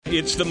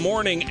It's the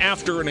morning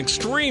after an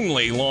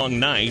extremely long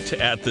night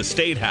at the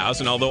State House,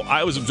 and although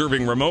I was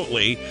observing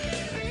remotely,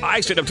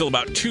 I stayed up till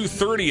about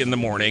 2:30 in the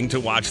morning to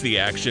watch the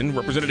action.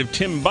 Representative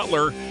Tim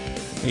Butler,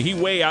 he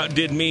way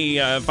outdid me,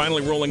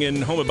 finally rolling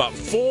in home about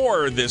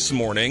 4 this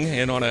morning,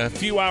 and on a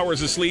few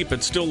hours of sleep,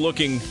 it's still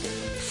looking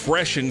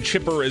fresh and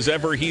chipper as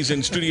ever. He's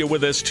in studio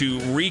with us to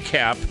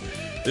recap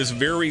this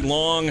very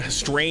long,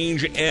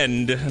 strange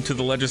end to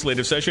the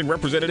legislative session.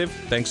 Representative,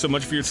 thanks so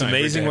much for your time. It's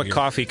amazing what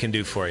coffee can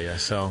do for you,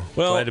 so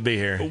well, glad to be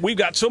here. We've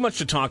got so much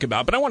to talk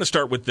about, but I want to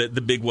start with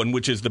the big one,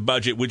 which is the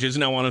budget, which is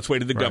now on its way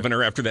to the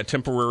governor after that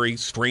temporary,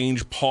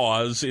 strange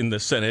pause in the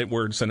Senate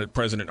where Senate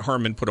President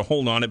Harmon put a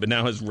hold on it, but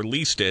now has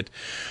released it.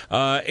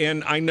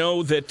 And I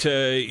know that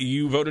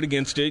you voted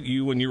against it.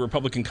 You and your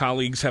Republican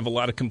colleagues have a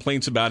lot of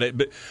complaints about it,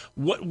 but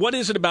what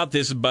is it about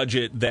this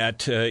budget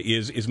that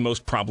is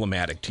most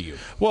problematic to you?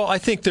 Well, I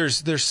think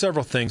there's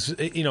several things.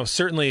 You know,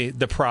 certainly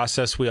the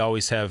process, we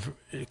always have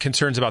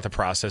concerns about the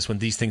process when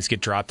these things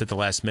get dropped at the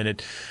last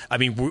minute. I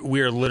mean,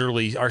 we are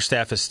literally, our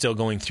staff is still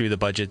going through the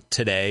budget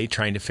today,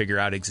 trying to figure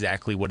out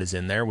exactly what is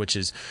in there, which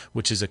is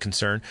a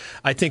concern.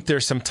 I think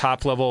there's some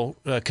top level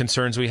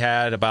concerns we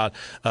had about,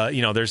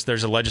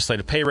 there's a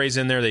legislative pay raise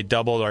in there. They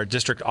doubled our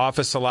district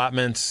office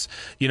allotments,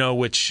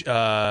 which, is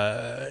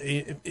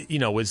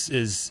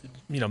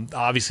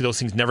obviously those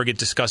things never get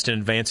discussed in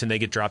advance and they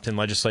get dropped in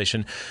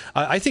legislation.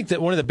 I think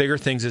that one of the bigger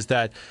things is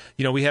that,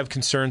 we have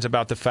concerns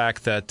about the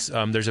fact that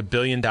there's $1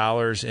 billion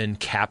in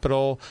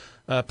capital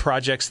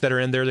projects that are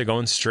in there. They're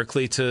going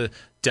strictly to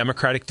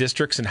Democratic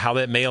districts and how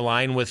that may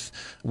align with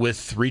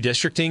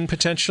redistricting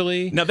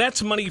potentially. Now,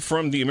 that's money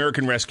from the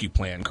American Rescue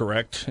Plan,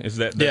 correct? Is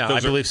that I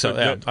believe so.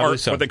 I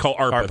believe so. What they call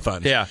ARPA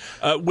funds. Yeah.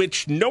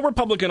 Which no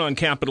Republican on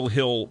Capitol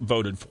Hill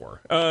voted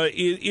for.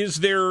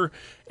 Is there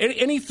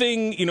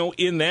anything,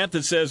 in that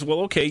says, well,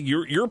 okay,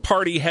 your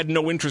party had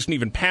no interest in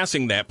even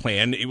passing that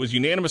plan. It was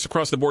unanimous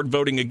across the board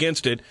voting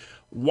against it.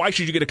 Why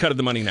should you get a cut of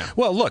the money now?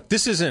 Well, look,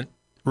 this isn't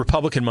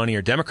Republican money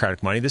or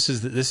Democratic money. This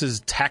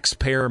is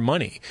taxpayer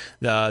money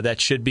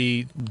that should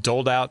be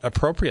doled out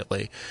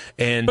appropriately.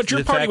 But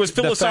your party was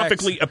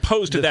philosophically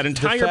opposed to that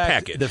entire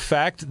package. The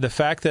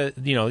fact that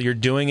you're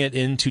doing it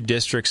into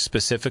districts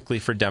specifically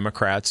for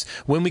Democrats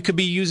when we could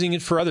be using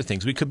it for other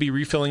things. We could be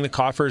refilling the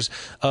coffers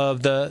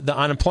of the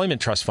unemployment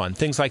trust fund,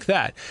 things like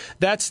that.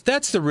 That's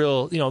the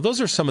real.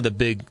 Those are some of the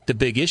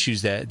big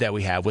issues that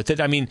we have with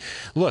it. I mean,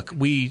 look,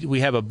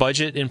 we have a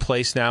budget in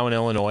place now in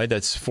Illinois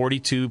that's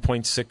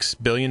 $42.6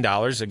 billion.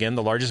 Again,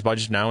 the largest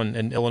budget now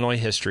in Illinois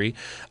history,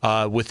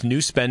 with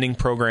new spending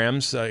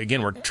programs.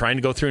 Again, we're trying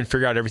to go through and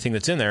figure out everything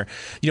that's in there.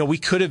 We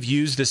could have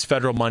used this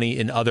federal money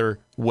in other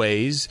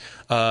ways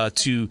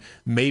to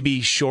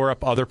maybe shore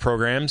up other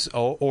programs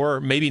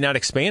or maybe not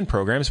expand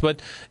programs.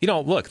 But,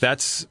 look,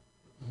 that's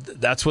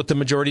what the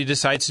majority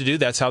decides to do.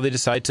 That's how they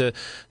decide to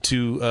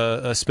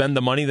spend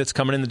the money that's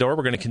coming in the door.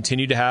 We're going to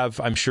continue to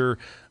have, I'm sure,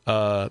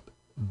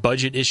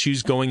 budget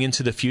issues going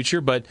into the future.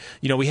 But,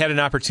 we had an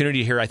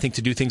opportunity here, I think,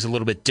 to do things a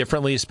little bit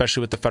differently,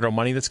 especially with the federal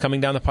money that's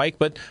coming down the pike.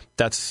 But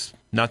that's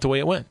not the way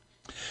it went.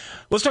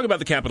 Let's talk about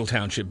the Capital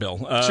Township bill.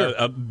 Sure.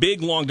 A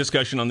big, long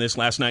discussion on this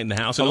last night in the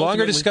House. And a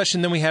longer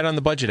discussion than we had on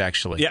the budget,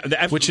 actually.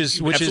 Yeah, which is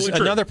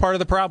another part of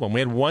the problem. We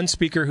had one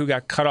speaker who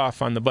got cut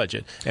off on the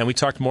budget, and we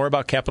talked more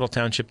about Capital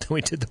Township than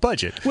we did the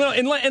budget. Well,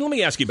 and let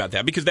me ask you about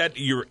that, because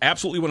you're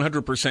absolutely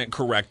 100%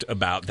 correct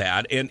about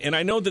that. And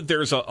I know that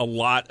there's a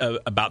lot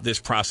about this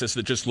process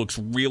that just looks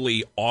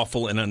really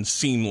awful and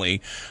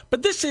unseemly.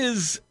 But this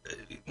is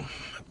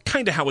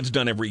kind of how it's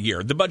done every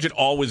year. The budget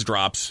always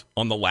drops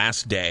on the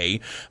last day,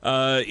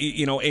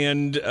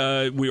 and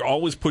we're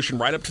always pushing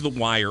right up to the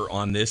wire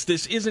on this.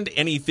 This isn't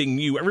anything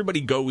new. Everybody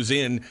goes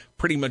in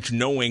pretty much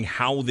knowing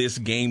how this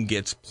game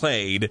gets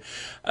played.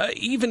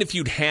 Even if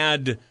you'd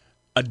had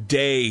a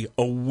day,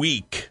 a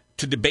week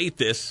to debate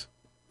this,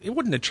 it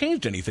wouldn't have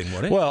changed anything,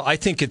 would it? Well, I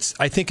think it's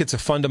a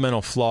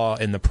fundamental flaw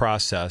in the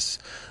process.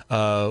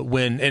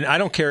 And I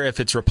don't care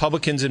if it's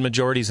Republicans in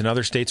majorities in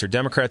other states or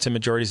Democrats in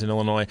majorities in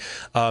Illinois.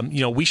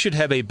 We should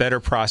have a better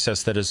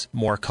process that is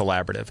more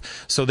collaborative.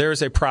 So there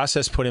is a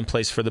process put in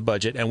place for the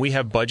budget, and we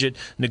have budget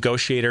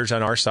negotiators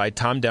on our side.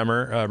 Tom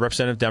Demmer,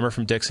 Representative Demmer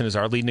from Dixon, is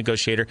our lead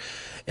negotiator,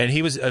 and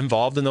he was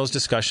involved in those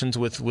discussions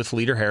with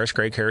Leader Harris,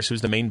 Greg Harris,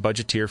 who's the main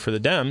budgeteer for the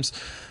Dems.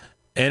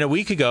 And a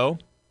week ago,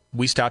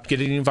 we stopped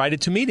getting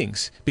invited to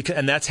meetings,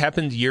 and that's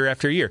happened year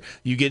after year.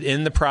 You get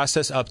in the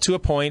process up to a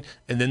point,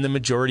 and then the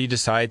majority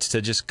decides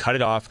to just cut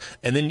it off,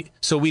 and then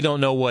so we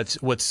don't know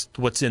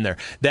what's in there.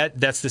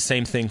 That's the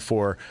same thing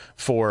for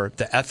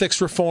the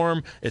ethics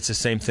reform. It's the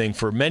same thing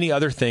for many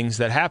other things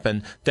that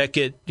happen that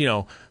get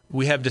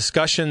we have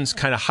discussions,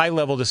 kind of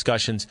high-level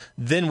discussions,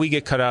 then we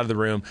get cut out of the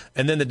room,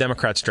 and then the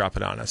Democrats drop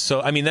it on us.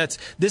 So, I mean,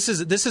 this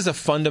is a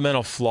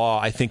fundamental flaw,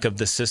 I think, of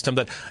the system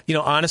that,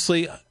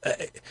 honestly,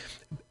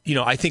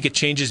 I think it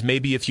changes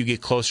maybe if you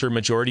get closer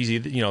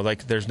majorities,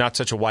 like there's not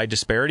such a wide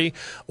disparity,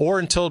 or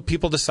until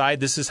people decide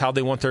this is how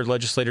they want their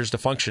legislators to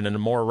function in a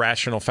more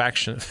rational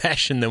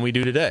fashion than we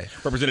do today.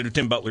 Representative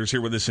Tim Butler is here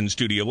with us in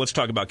studio. Let's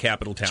talk about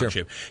Capital Township.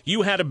 Sure.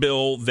 You had a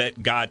bill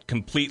that got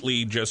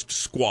completely just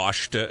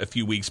squashed a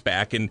few weeks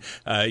back, and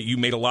you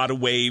made a lot of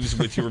waves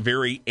with your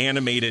very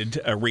animated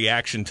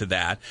reaction to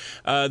that.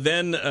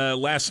 Then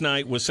last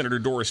night was Senator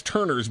Doris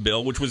Turner's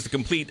bill, which was the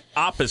complete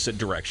opposite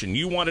direction.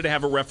 You wanted to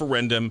have a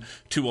referendum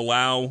to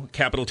allow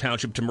Capital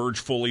Township to merge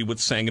fully with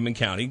Sangamon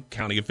County.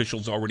 County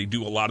officials already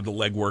do a lot of the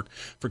legwork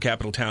for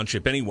Capital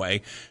Township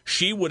anyway.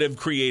 She would have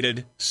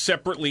created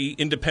separately,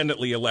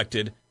 independently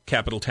elected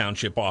Capital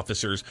Township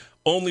officers,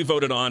 only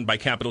voted on by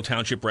Capital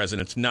Township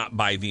residents, not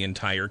by the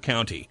entire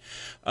county.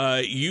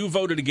 You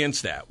voted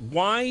against that.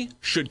 Why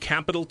should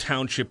Capital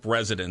Township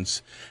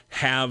residents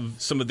have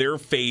some of their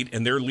fate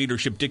and their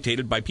leadership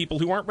dictated by people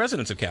who aren't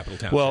residents of Capital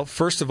Township? Well,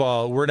 first of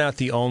all, we're not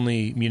the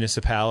only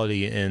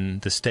municipality in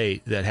the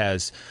state that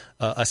has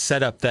a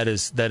setup that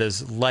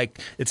is like,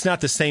 it's not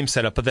the same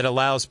setup, but that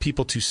allows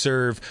people to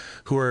serve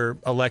who are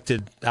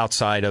elected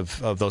outside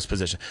of those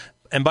positions.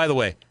 And by the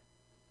way,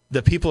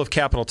 the people of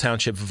Capital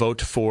Township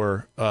vote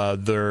for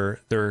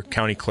their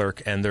county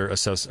clerk and their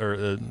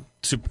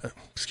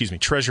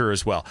treasurer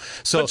as well.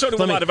 So do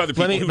a lot of other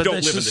people who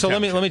don't live in the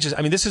township. Let me just,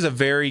 this is a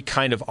very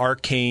kind of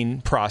arcane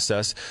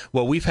process.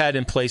 What we've had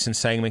in place in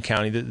Sangamon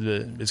County,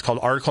 it's called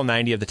Article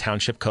 90 of the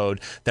Township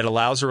Code, that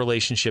allows a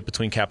relationship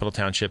between Capital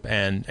Township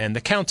and the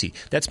county.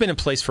 That's been in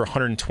place for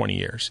 120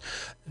 years.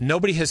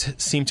 Nobody has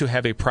seemed to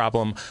have a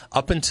problem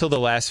up until the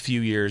last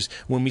few years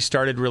when we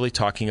started really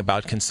talking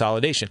about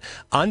consolidation.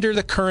 Under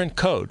the current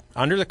code,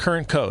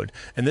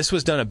 and this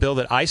was done, a bill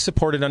that I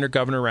supported under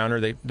Governor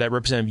Rauner, that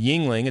Representative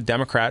Yingling, a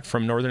Democrat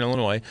from Northern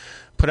Illinois,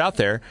 put out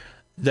there,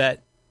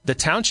 that the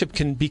township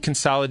can be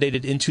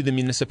consolidated into the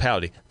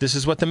municipality. This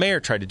is what the mayor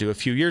tried to do a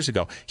few years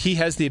ago. He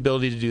has the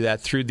ability to do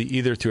that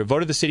either through a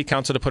vote of the city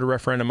council to put a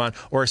referendum on,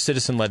 or a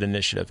citizen-led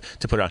initiative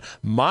to put it on.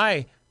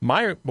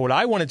 What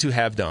I wanted to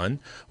have done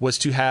was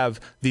to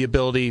have the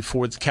ability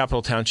for the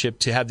Capital Township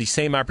to have the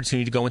same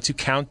opportunity to go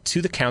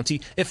to the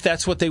county if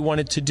that's what they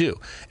wanted to do.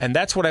 And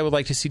that's what I would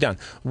like to see done.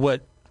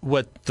 What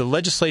the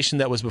legislation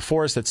that was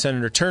before us, that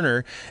Senator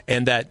Turner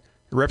and that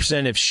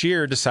Representative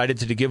Scheer decided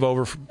to give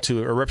over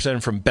to a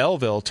representative from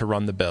Belleville to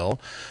run the bill,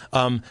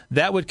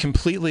 that would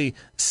completely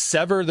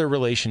sever the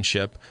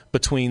relationship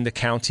between the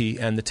county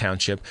and the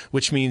township,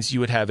 which means you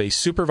would have a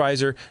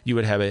supervisor, you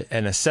would have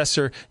an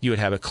assessor, you would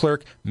have a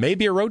clerk,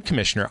 maybe a road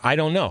commissioner. I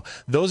don't know.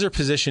 Those are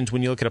positions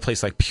when you look at a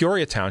place like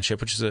Peoria Township,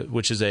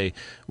 which is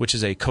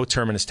a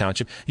coterminous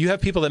township. You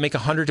have people that make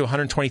 $100,000 to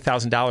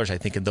 $120,000, I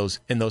think,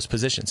 in those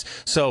positions.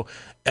 So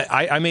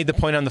I made the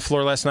point on the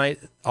floor last night.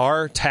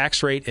 Our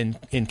tax rate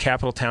in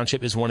Capital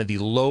Township is one of the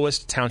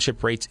lowest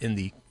township rates in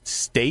the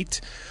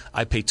state.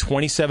 I pay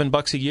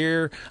 $27 a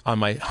year on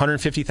my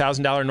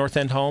 $150,000 North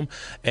End home,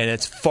 and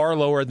it's far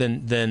lower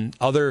than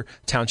other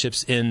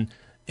townships in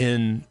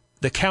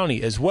the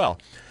county as well.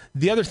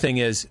 The other thing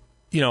is,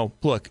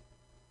 look,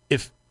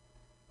 if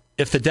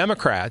the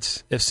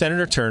Democrats, if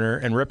Senator Turner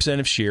and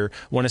Representative Scheer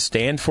want to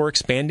stand for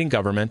expanding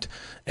government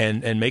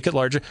and make it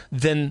larger,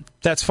 then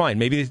that's fine.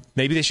 Maybe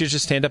they should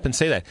just stand up and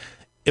say that.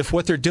 If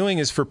what they're doing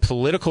is for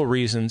political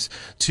reasons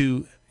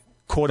to,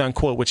 quote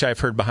unquote, which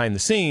I've heard behind the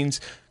scenes,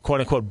 quote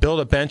unquote,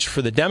 build a bench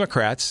for the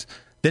Democrats,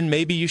 then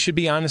maybe you should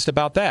be honest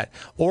about that.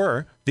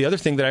 Or the other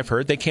thing that I've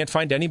heard, they can't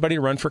find anybody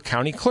to run for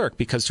county clerk,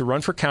 because to run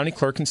for county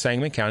clerk in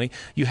Sangamon County,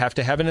 you have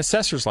to have an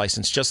assessor's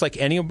license. Just like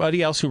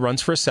anybody else who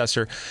runs for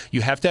assessor,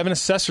 you have to have an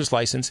assessor's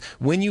license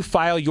when you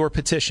file your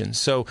petition.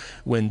 So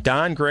when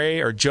Don Gray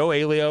or Joe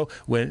Aleo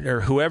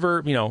or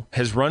whoever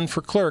has run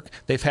for clerk,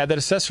 they've had that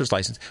assessor's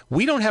license.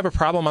 We don't have a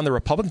problem on the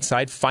Republican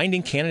side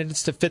finding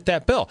candidates to fit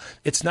that bill.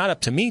 It's not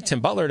up to me, Tim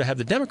Butler, to have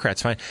the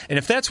Democrats find. And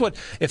if that's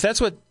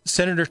what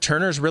Senator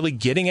Turner is really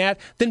getting at,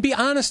 then be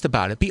honest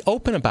about it. Be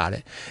open about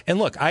it. And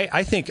look,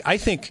 I think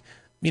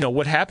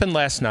what happened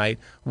last night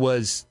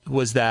was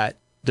that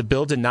the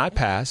bill did not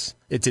pass.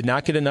 It did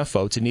not get enough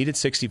votes. It needed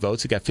 60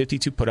 votes. It got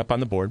 52 put up on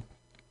the board.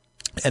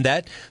 And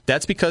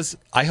that's because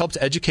I helped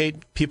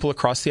educate people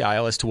across the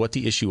aisle as to what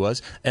the issue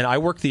was, and I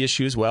worked the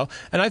issue as well.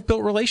 And I've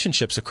built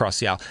relationships across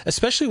the aisle,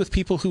 especially with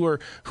people who are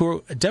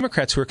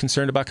Democrats who are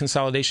concerned about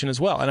consolidation as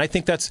well. And I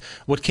think that's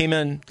what came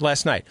in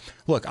last night.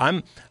 Look,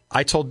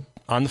 I told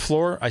on the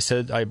floor, I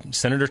said,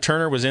 Senator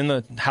Turner was in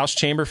the House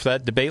chamber for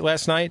that debate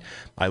last night.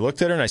 I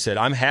looked at her and I said,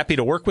 I'm happy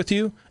to work with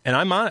you. And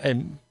a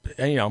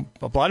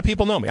lot of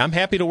people know me. I'm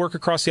happy to work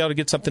across the aisle to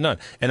get something done.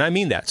 And I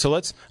mean that. So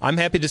I'm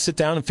happy to sit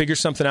down and figure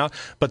something out.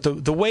 But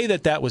the way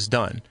that was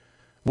done,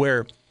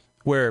 where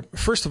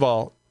first of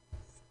all,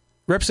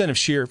 Representative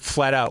Scheer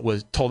flat out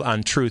was told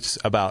untruths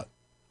about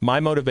my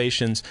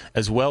motivations,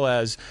 as well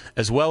as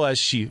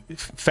she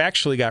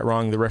factually got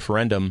wrong the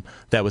referendum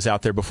that was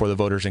out there before the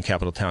voters in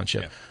Capital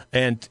Township.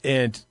 Yeah.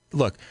 And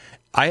look,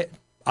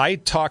 I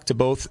talked to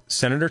both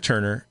Senator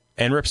Turner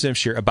and Representative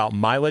Scheer about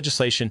my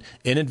legislation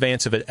in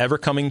advance of it ever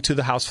coming to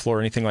the House floor or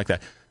anything like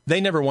that. They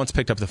never once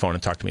picked up the phone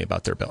and talked to me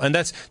about their bill. And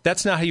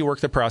that's not how you work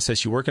the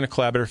process. You work in a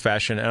collaborative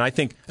fashion.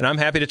 And I'm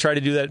happy to try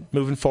to do that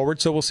moving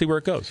forward. So we'll see where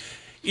it goes.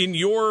 In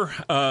your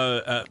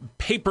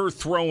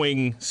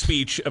paper-throwing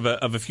speech of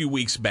a few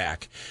weeks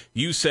back,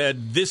 you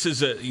said this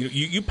is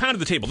you pounded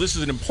the table. This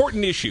is an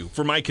important issue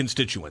for my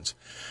constituents.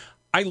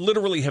 I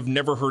literally have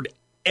never heard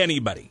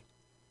anybody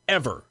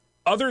ever,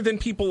 other than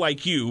people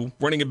like you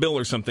running a bill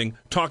or something,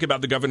 talk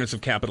about the governance of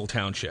Capital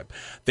Township.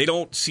 They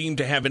don't seem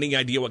to have any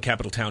idea what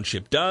Capital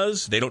Township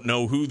does. They don't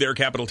know who their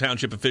Capital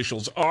Township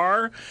officials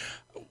are.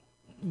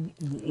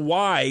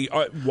 Why do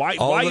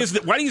you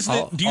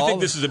think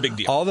this is a big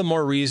deal? All the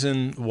more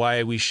reason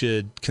why we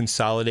should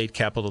consolidate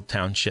Capital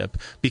Township,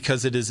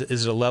 because it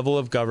is a level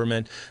of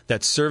government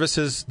that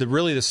services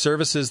the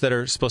services that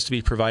are supposed to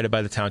be provided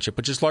by the township,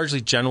 which is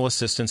largely general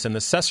assistance and the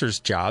assessor's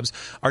jobs,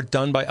 are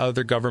done by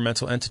other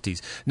governmental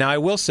entities. Now, I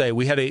will say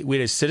we had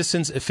a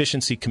Citizens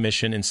Efficiency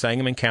Commission in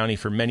Sangamon County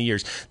for many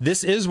years.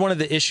 This is one of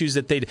the issues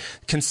that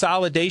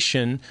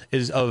consolidation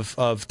is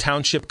of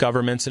township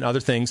governments and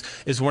other things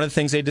is one of the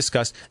things they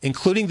discussed,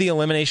 including the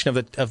elimination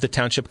of the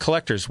township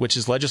collectors, which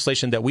is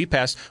legislation that we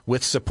passed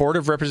with support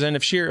of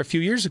Representative Scheer a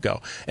few years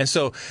ago. And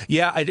so,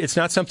 it's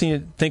not something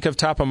to think of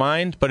top of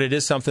mind, but it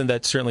is something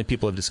that certainly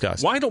people have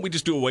discussed. Why don't we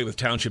just do away with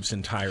townships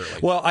entirely?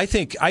 Well, I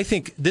think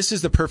this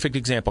is the perfect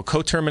example.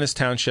 Coterminous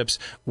townships,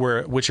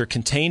 which are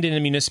contained in a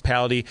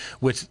municipality,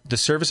 which the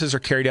services are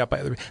carried out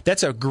by.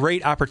 That's a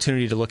great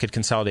opportunity to look at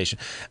consolidation.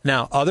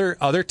 Now,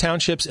 other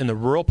townships in the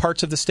rural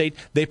parts of the state,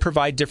 they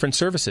provide different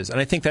services,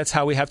 and I think that's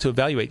how we have to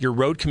evaluate your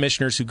road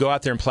commissioners who go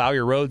out there and plow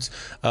your roads,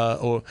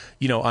 on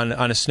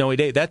a snowy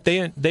day. That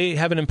they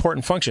have an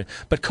important function.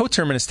 But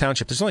coterminous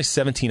township, there's only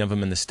 17 of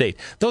them in the state.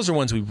 Those are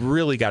ones we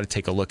really got to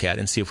take a look at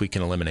and see if we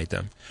can eliminate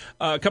them.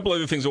 A couple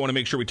other things I want to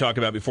make sure we talk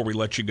about before we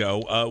let you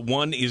go.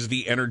 One is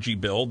the energy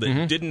bill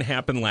that didn't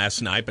happen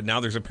last night, but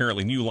now there's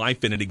apparently new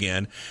life in it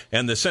again.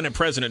 And the Senate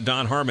President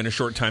Don Harmon a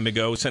short time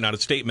ago sent out a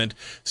statement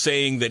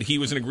saying that he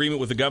was in agreement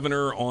with the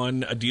governor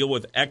on a deal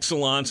with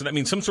Exelon. So that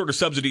means some sort of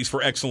subsidies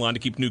for Exelon to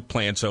keep nuke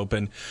plants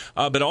open,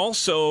 but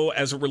also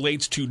as it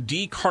relates to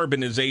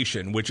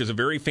decarbonization, which is a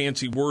very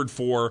fancy word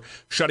for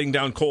shutting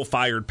down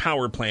coal-fired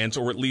power plants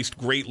or at least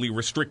greatly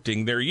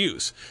restricting their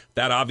use.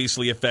 That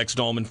obviously affects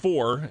Dolman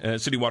 4,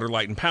 City Water,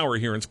 Light and Power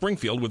here in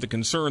Springfield, with the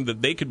concern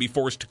that they could be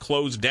forced to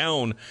close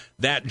down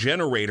that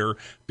generator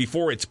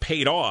before it's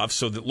paid off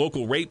so that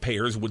local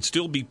ratepayers would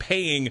still be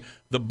paying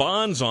the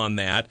bonds on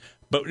that,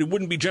 but it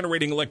wouldn't be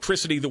generating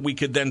electricity that we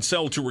could then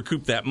sell to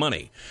recoup that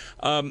money.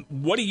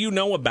 What do you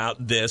know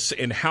about this,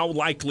 and how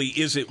likely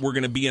is it we're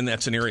going to be in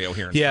that scenario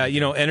here? Yeah,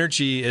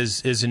 energy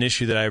is an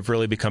issue that I've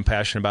really become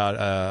passionate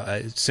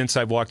about. Since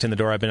I've walked in the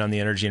door, I've been on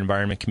the Energy and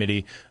Environment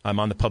Committee. I'm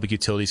on the Public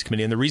Utilities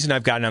Committee. And the reason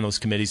I've gotten on those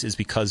committees is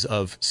because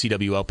of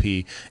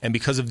CWLP and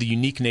because of the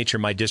unique nature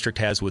my district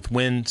has with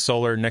wind,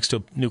 solar, next to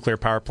a nuclear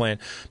power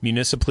plant,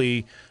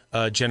 municipally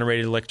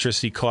generated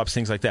electricity, co-ops,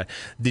 things like that.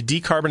 The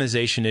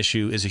decarbonization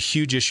issue is a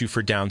huge issue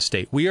for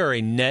downstate. We are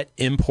a net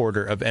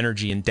importer of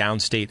energy in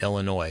downstate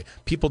Illinois.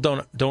 People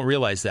don't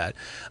realize that.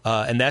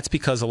 And that's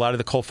because a lot of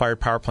the coal-fired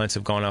power plants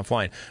have gone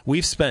offline.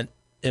 We've spent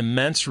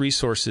immense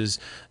resources,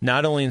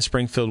 not only in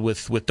Springfield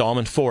with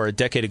Dolman 4 a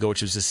decade ago,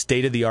 which was a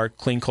state-of-the-art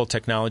clean coal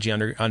technology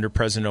under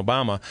President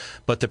Obama,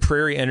 but the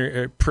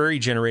Prairie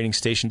Generating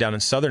Station down in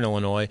southern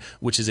Illinois,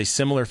 which is a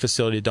similar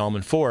facility to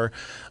Dolman 4,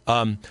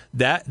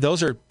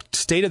 those are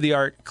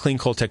state-of-the-art clean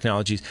coal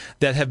technologies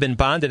that have been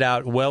bonded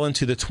out well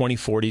into the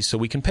 2040s so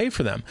we can pay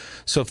for them.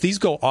 So if these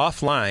go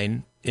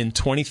offline in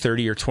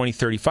 2030 or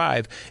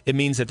 2035, it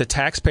means that the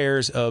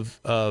taxpayers of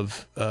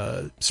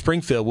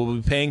Springfield will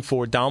be paying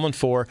for Dolman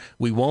 4.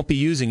 We won't be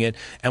using it,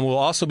 and we'll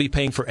also be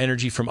paying for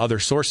energy from other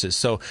sources.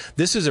 So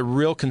this is a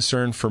real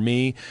concern for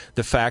me,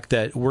 the fact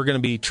that we're going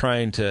to be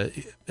trying to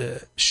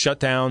shut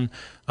down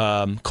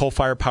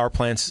coal-fired power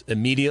plants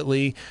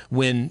immediately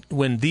when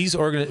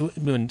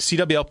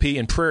CWLP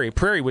and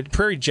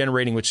Prairie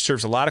Generating, which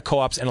serves a lot of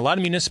co-ops and a lot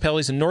of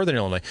municipalities in northern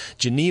Illinois,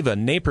 Geneva,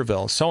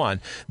 Naperville, so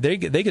on, they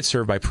get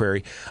served by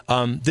Prairie.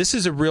 This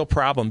is a real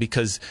problem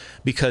because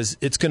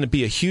it's going to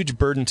be a huge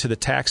burden to the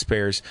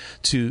taxpayers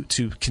to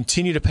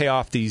continue to pay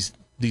off these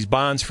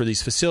bonds for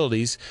these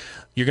facilities.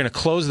 You're going to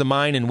close the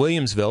mine in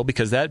Williamsville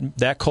because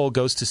that coal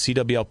goes to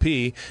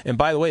CWLP. And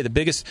by the way,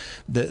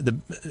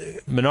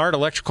 the Menard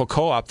Electrical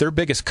Co-op, their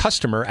biggest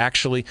customer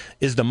actually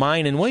is the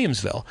mine in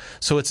Williamsville.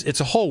 So it's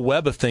a whole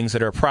web of things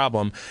that are a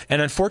problem.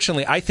 And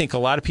unfortunately, I think a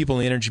lot of people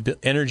in the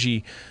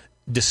energy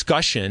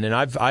discussion, and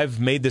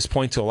I've made this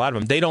point to a lot of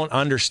them, they don't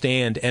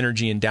understand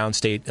energy in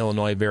downstate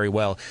Illinois very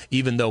well,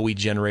 even though we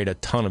generate a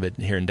ton of it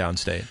here in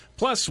downstate.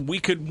 Plus, we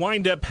could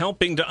wind up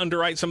helping to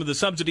underwrite some of the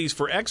subsidies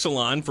for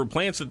Exelon for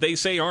plants that they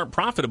say aren't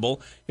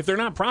profitable. If they're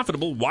not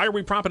profitable, why are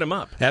we propping them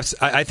up?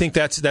 I think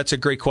that's a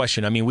great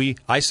question. I mean,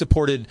 I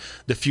supported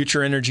the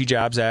Future Energy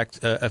Jobs Act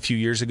a few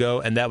years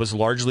ago, and that was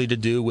largely to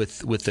do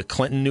with the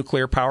Clinton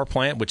nuclear power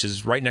plant, which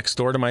is right next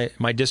door to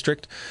my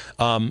district,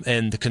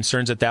 and the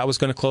concerns that was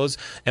going to close.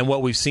 And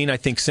what we've seen, I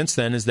think, since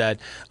then is that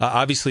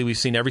obviously we've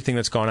seen everything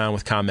that's gone on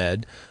with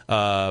ComEd.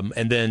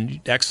 and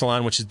then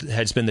Exelon, which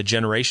has been the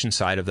generation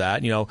side of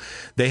that.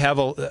 They have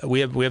we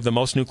have the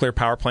most nuclear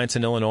power plants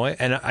in Illinois,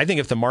 and I think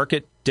if the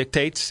market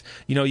dictates,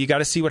 you got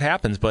to see what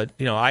happens. But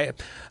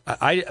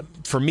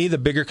for me, the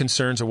bigger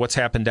concerns are what's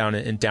happened down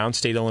in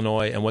downstate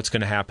Illinois and what's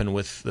going to happen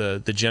with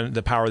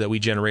the power that we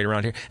generate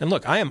around here. And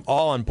look, I am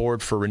all on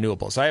board for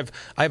renewables. I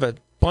have a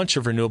bunch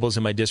of renewables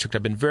in my district.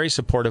 I've been very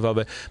supportive of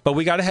it, but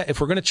we got to if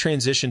we're going to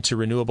transition to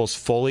renewables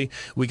fully,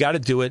 we got to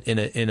do it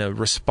in a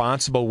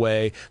responsible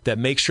way that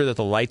makes sure that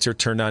the lights are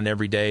turned on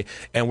every day,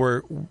 and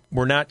we're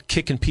not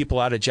kicking people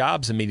out of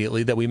jobs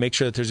immediately. That we make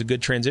sure that there's a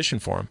good transition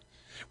for them.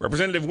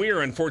 Representative, we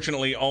are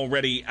unfortunately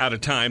already out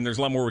of time. There's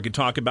a lot more we could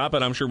talk about,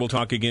 but I'm sure we'll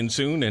talk again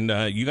soon.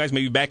 And you guys may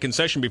be back in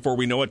session before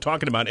we know it,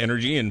 talking about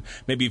energy and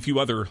maybe a few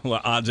other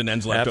odds and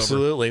ends left over.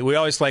 Absolutely. We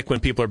always like when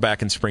people are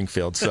back in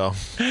Springfield. So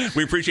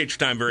we appreciate your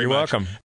time very much. You're welcome.